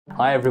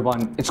Hi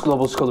everyone, it's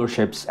Global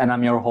Scholarships and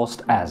I'm your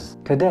host Az.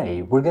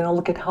 Today, we're gonna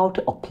look at how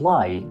to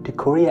apply to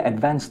Korea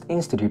Advanced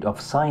Institute of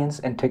Science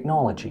and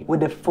Technology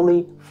with a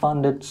fully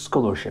funded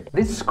scholarship.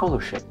 This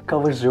scholarship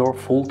covers your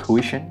full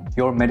tuition,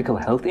 your medical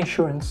health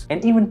insurance,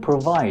 and even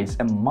provides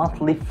a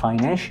monthly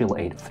financial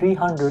aid,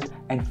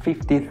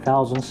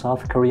 350,000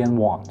 South Korean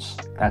wons.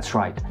 That's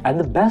right. And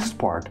the best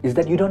part is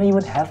that you don't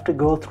even have to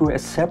go through a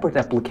separate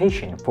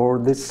application for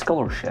this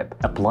scholarship.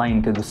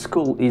 Applying to the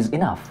school is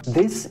enough.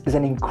 This is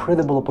an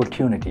incredible opportunity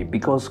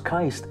because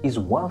KAIST is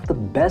one of the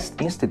best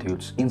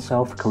institutes in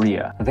South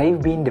Korea. They've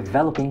been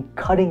developing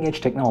cutting-edge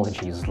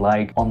technologies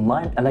like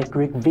online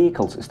electric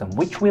vehicle system,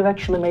 which we've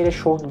actually made a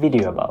short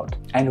video about.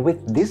 And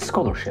with this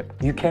scholarship,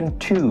 you can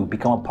too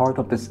become a part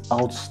of this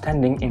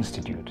outstanding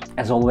institute.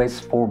 As always,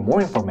 for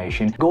more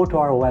information, go to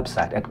our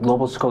website at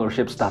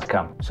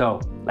globalscholarships.com. So,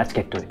 let's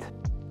get to it.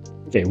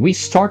 Okay, we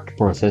start the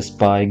process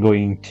by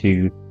going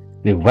to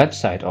the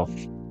website of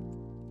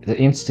the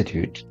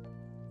institute,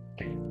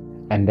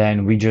 and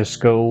then we just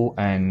go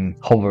and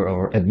hover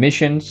over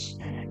admissions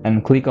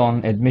and click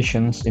on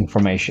admissions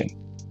information.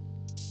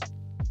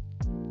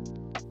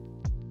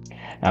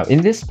 Now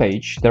in this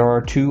page there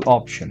are two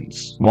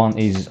options. One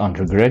is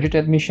undergraduate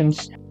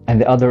admissions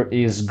and the other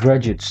is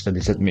graduate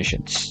studies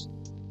admissions.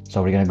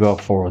 So we're gonna go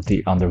for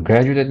the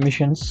undergraduate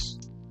admissions.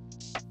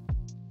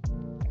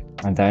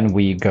 And then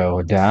we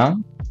go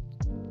down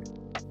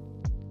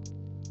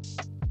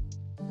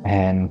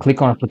and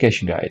click on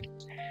application guide.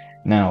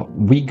 Now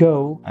we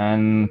go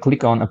and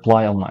click on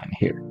apply online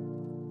here.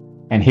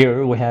 And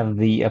here we have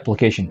the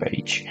application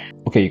page.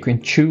 Okay, you can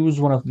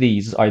choose one of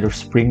these, either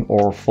spring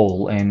or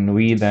fall, and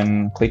we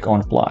then click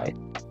on apply.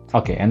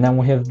 Okay, and then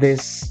we have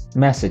this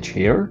message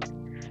here.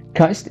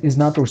 KAIST is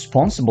not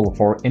responsible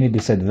for any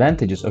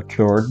disadvantages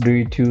occurred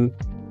due to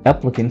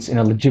applicants'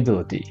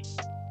 ineligibility.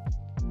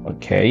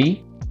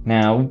 Okay.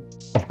 Now,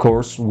 of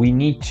course, we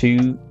need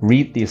to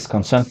read these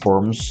consent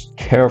forms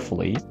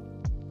carefully.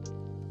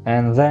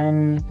 And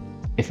then,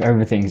 if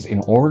everything is in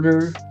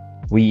order,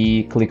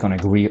 we click on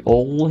agree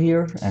all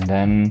here and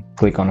then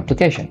click on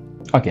application.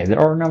 Okay, there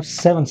are now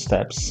 7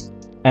 steps.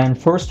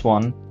 And first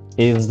one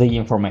is the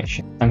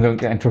information. I'm going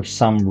to enter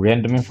some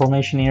random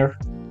information here.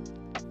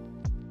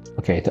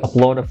 Okay, to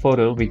upload a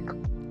photo, we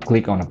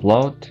click on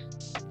upload.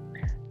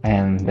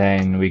 And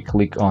then we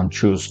click on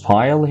choose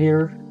file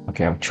here.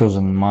 Okay, I've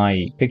chosen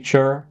my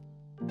picture.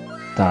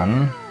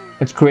 Done.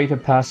 Let's create a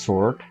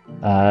password.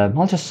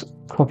 I'll just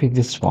copy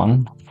this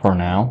one for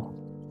now.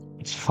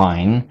 It's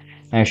fine.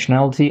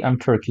 Nationality, I'm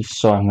Turkish,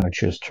 so I'm going to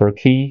choose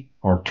Turkey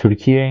or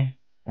Turkey.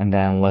 And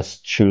then let's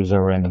choose a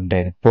random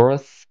date of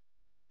birth.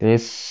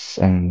 This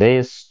and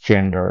this.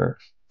 Gender,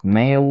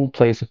 male.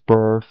 Place of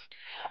birth.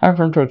 I'm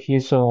from Turkey,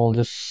 so I'll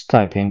just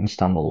type in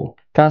Istanbul.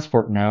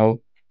 Passport,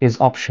 no. Is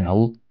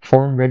optional.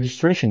 Foreign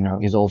registration now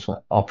is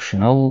also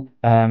optional.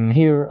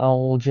 Here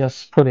I'll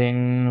just put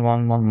in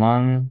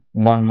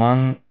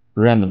 11111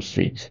 random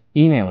street.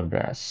 Email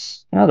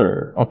address.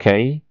 Another.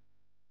 Okay.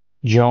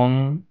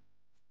 John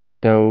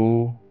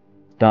Doe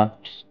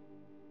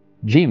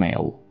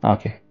 .gmail.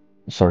 Okay.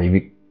 Sorry,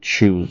 we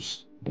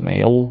choose the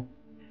mail.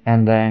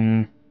 And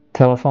then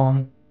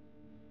telephone.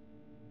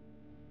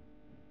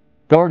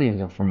 Guardian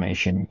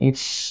information.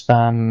 It's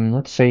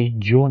let's say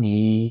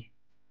Johnny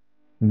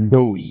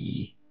Doe,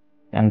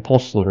 and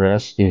postal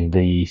address is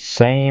the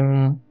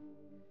same,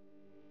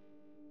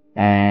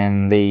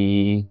 and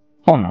the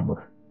phone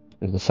number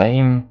is the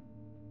same.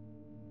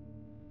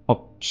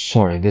 Oh,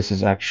 sorry, this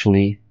is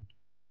actually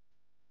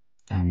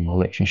a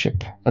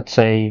relationship. Let's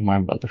say my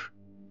brother.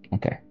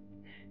 Okay,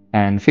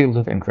 and field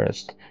of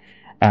interest.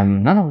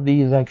 None of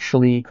these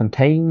actually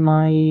contain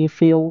my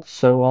field,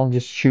 so I'll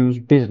just choose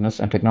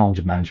business and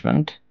technology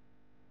management,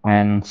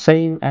 and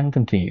save and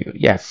continue.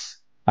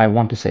 Yes, I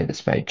want to save this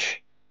page.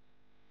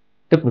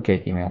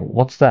 Duplicate email.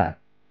 What's that?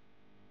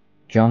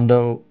 John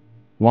Doe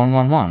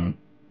 111.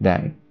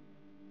 Then.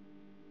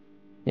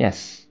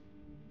 Yes.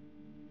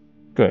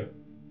 Good.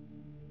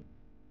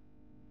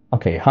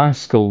 Okay, high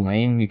school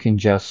name. You can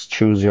just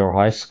choose your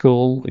high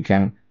school. You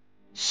can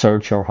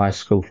search your high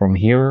school from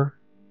here.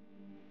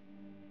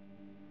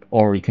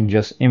 Or you can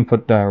just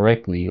input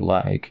directly,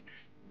 like.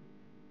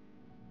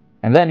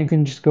 And then you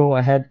can just go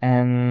ahead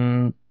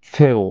and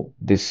fill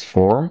this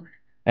form.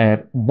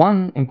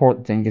 One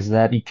important thing is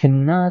that you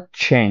cannot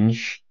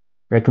change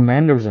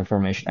recommenders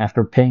information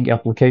after paying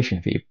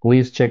application fee.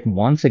 Please check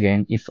once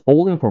again if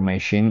all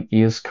information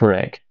is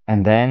correct.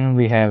 And then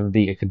we have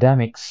the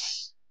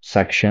academics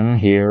section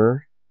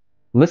here.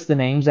 List the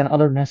names and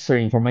other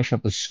necessary information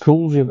of the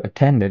schools you've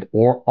attended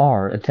or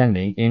are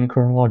attending in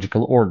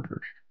chronological order.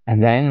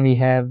 And then we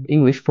have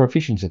English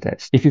proficiency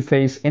test. If you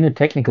face any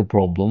technical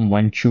problem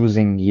when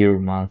choosing year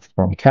month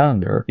from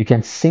calendar, you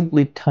can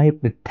simply type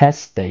the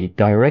test date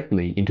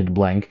directly into the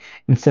blank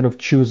instead of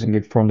choosing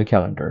it from the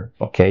calendar.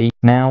 Okay.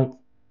 Now,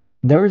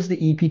 there is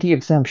the EPT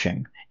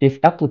exemption. If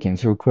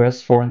applicants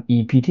request for an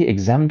EPT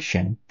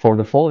exemption for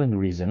the following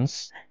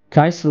reasons,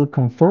 KAIST will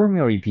confirm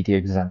your EPT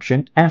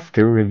exemption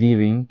after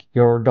reviewing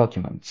your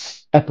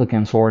documents.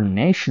 Applicants who are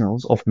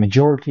nationals of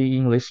majority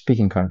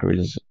English-speaking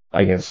countries,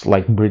 I guess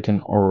like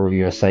Britain or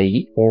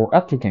USA, or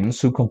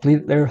applicants who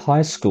complete their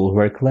high school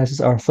where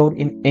classes are taught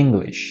in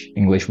English.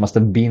 English must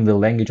have been the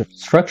language of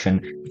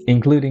instruction,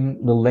 including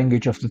the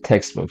language of the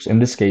textbooks. In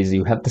this case,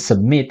 you have to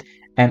submit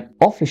an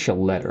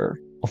official letter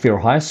of your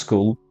high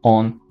school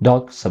on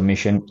Doc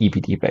Submission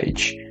EPT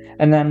page.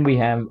 And then we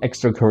have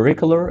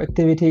extracurricular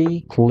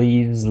activity.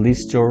 Please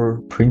list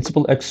your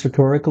principal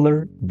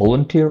extracurricular,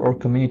 volunteer, or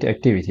community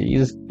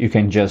activities. You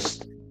can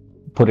just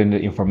put in the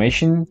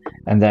information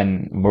and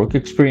then work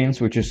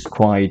experience, which is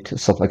quite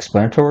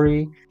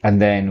self-explanatory.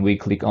 And then we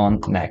click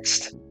on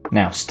next.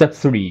 Now, step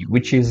 3,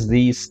 which is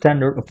the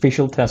standard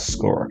official test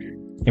score.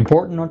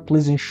 Important note,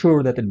 please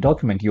ensure that the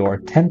document you are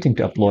attempting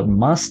to upload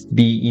must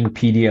be in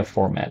PDF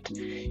format.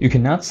 You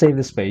cannot save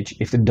this page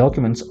if the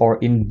documents are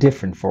in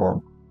different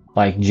form,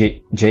 like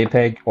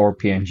JPEG or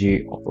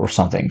PNG or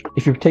something.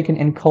 If you've taken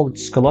any college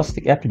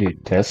scholastic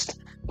aptitude test,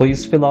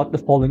 please fill out the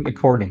following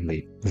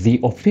accordingly.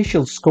 The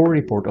official score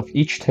report of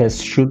each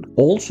test should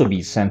also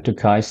be sent to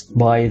KAIST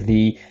by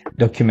the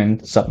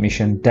document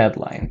submission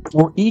deadline.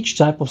 For each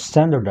type of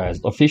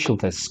standardized official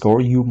test score,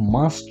 you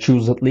must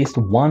choose at least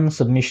one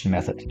submission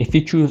method. If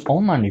you choose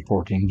online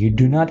reporting, you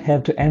do not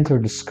have to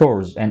enter the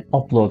scores and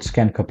upload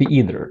scan copy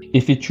either.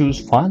 If you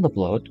choose file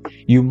upload,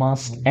 you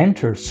must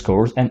enter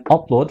scores and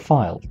upload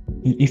file.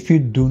 If you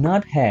do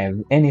not have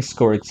any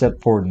score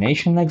except for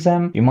national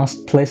exam, you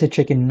must place a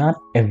check in not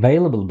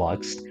available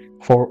box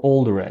for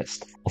all the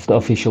rest of the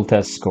official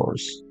test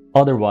scores.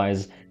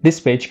 Otherwise, this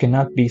page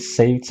cannot be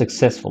saved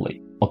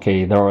successfully.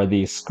 Okay, there are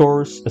the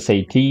scores: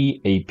 SAT,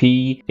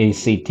 AP,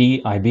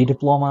 ACT, IB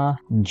Diploma,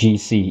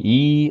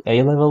 GCE,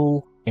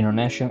 A-Level,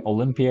 International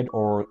Olympiad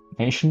or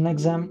National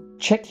Exam.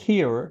 Check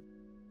here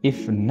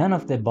if none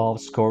of the above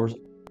scores are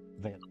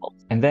available.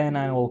 And then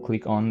I will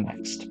click on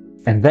Next.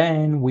 And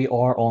then we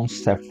are on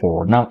step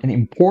 4. Now, an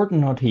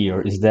important note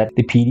here is that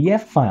the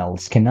PDF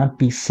files cannot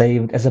be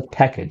saved as a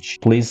package.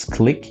 Please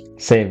click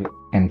Save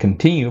and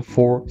Continue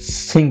for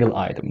single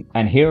item.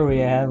 And here we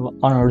have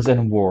honors and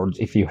awards.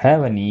 If you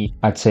have any,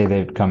 I'd say they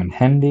would come in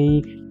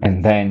handy.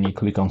 And then you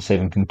click on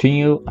Save and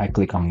Continue. I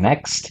click on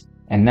Next.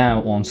 And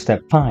now on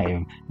step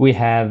 5, we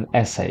have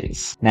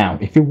essays. Now,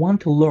 if you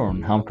want to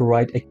learn how to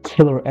write a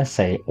killer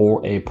essay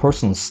or a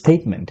personal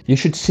statement, you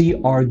should see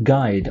our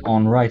guide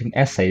on writing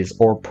essays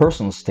or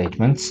personal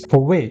statements, for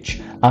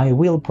which I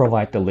will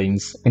provide the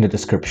links in the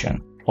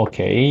description.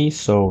 Okay,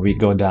 so we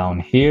go down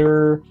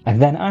here,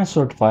 and then I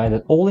certify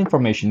that all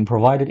information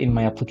provided in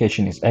my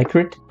application is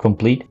accurate,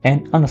 complete,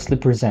 and honestly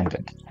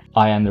presented.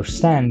 I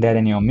understand that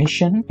any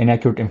omission,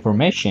 inaccurate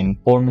information,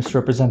 or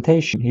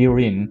misrepresentation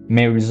herein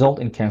may result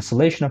in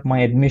cancellation of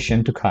my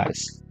admission to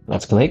KAIST.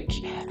 Let's click,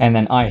 and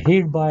then I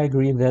hereby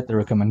agree that the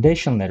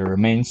recommendation letter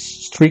remains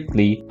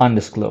strictly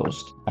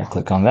undisclosed. I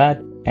click on that,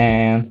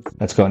 and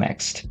let's go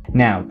next.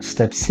 Now,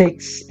 step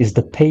 6 is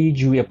the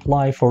page we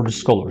apply for the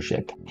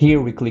scholarship.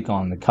 Here we click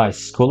on the KAIST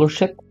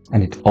scholarship,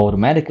 and it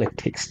automatically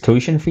takes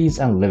tuition fees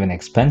and living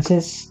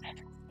expenses.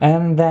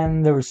 And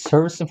then there is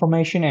service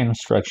information and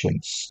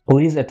instructions.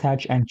 Please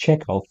attach and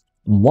check off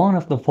one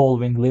of the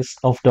following list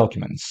of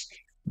documents.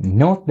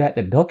 Note that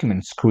the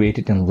documents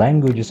created in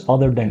languages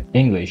other than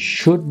English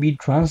should be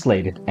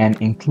translated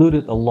and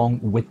included along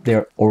with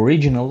their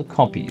original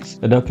copies.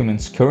 The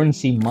document's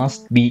currency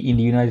must be in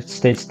the United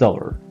States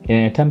dollar. In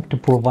an attempt to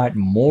provide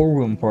more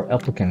room for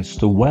applicants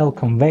to well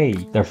convey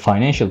their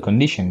financial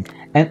condition,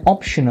 an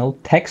optional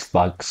text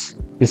box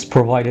is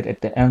provided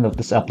at the end of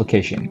this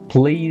application.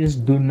 Please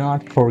do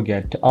not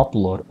forget to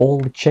upload all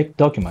the checked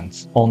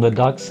documents on the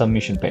doc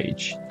submission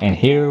page. And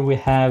here we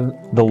have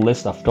the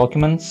list of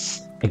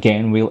documents.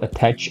 Again, we'll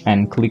attach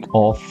and click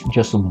off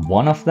just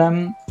one of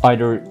them,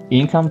 either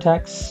income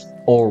tax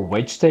or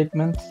wage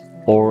statement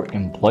or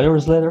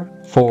employer's letter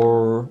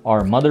for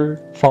our mother,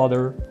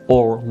 father,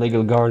 or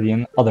legal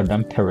guardian other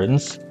than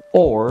parents.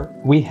 Or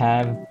we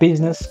have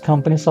business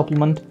company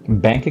supplement,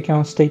 bank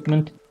account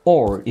statement,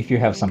 or if you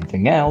have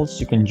something else,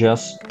 you can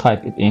just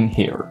type it in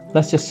here.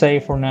 Let's just say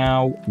for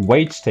now,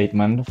 wage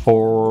statement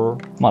for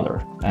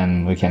mother,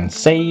 and we can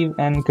save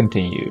and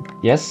continue.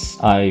 Yes,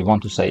 I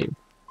want to save.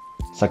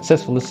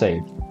 Successfully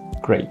saved.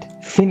 Great.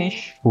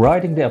 Finish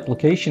writing the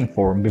application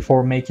form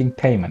before making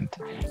payment,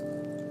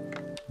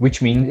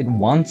 which means it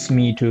wants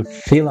me to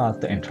fill out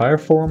the entire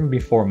form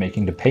before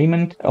making the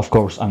payment. Of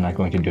course, I'm not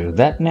going to do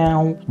that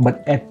now,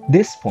 but at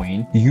this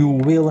point, you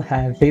will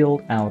have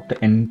filled out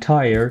the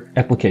entire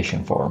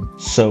application form,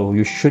 so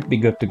you should be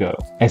good to go.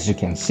 As you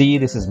can see,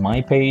 this is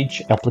my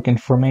page, applicant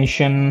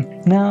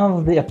information.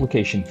 Now the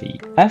application fee.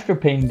 After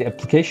paying the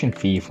application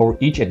fee for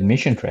each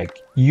admission track,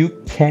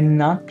 you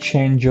cannot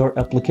change your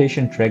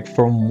application track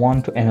from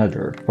one to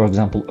another, for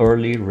example,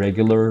 early,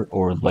 regular,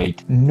 or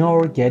late,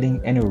 nor getting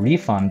any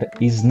refund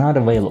is not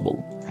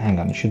available. Hang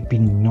on, it should be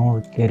nor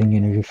getting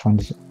any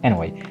refunds.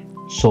 Anyway,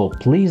 So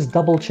please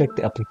double check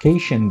the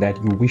application that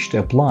you wish to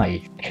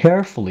apply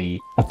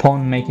carefully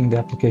upon making the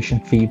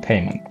application fee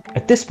payment.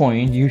 At this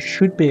point, you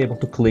should be able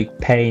to click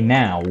Pay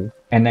Now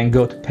and then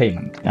go to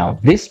Payment. Now,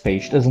 this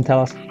page doesn't tell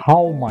us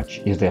how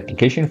much is the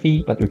application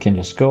fee, but we can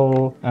just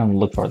go and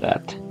look for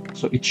that.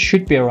 So it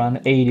should be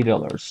around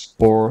 $80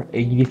 or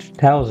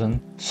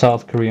 80,000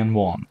 South Korean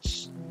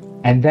wons.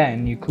 And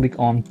then you click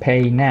on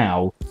Pay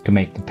Now to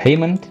make the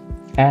payment,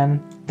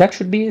 and that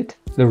should be it.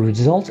 The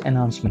results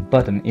announcement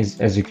button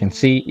is, as you can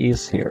see,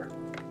 is here.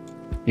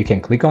 You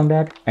can click on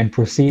that and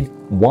proceed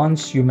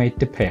once you made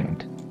the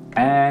payment.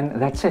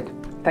 And that's it.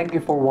 Thank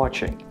you for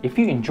watching. If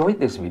you enjoyed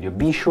this video,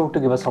 be sure to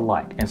give us a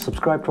like and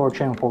subscribe to our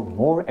channel for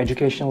more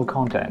educational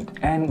content.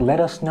 And let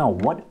us know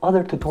what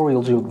other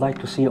tutorials you would like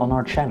to see on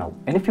our channel.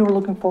 And if you're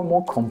looking for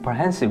more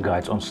comprehensive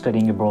guides on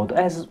studying abroad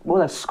as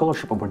well as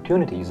scholarship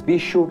opportunities, be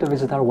sure to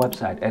visit our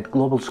website at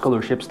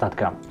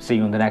globalscholarships.com. See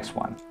you in the next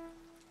one.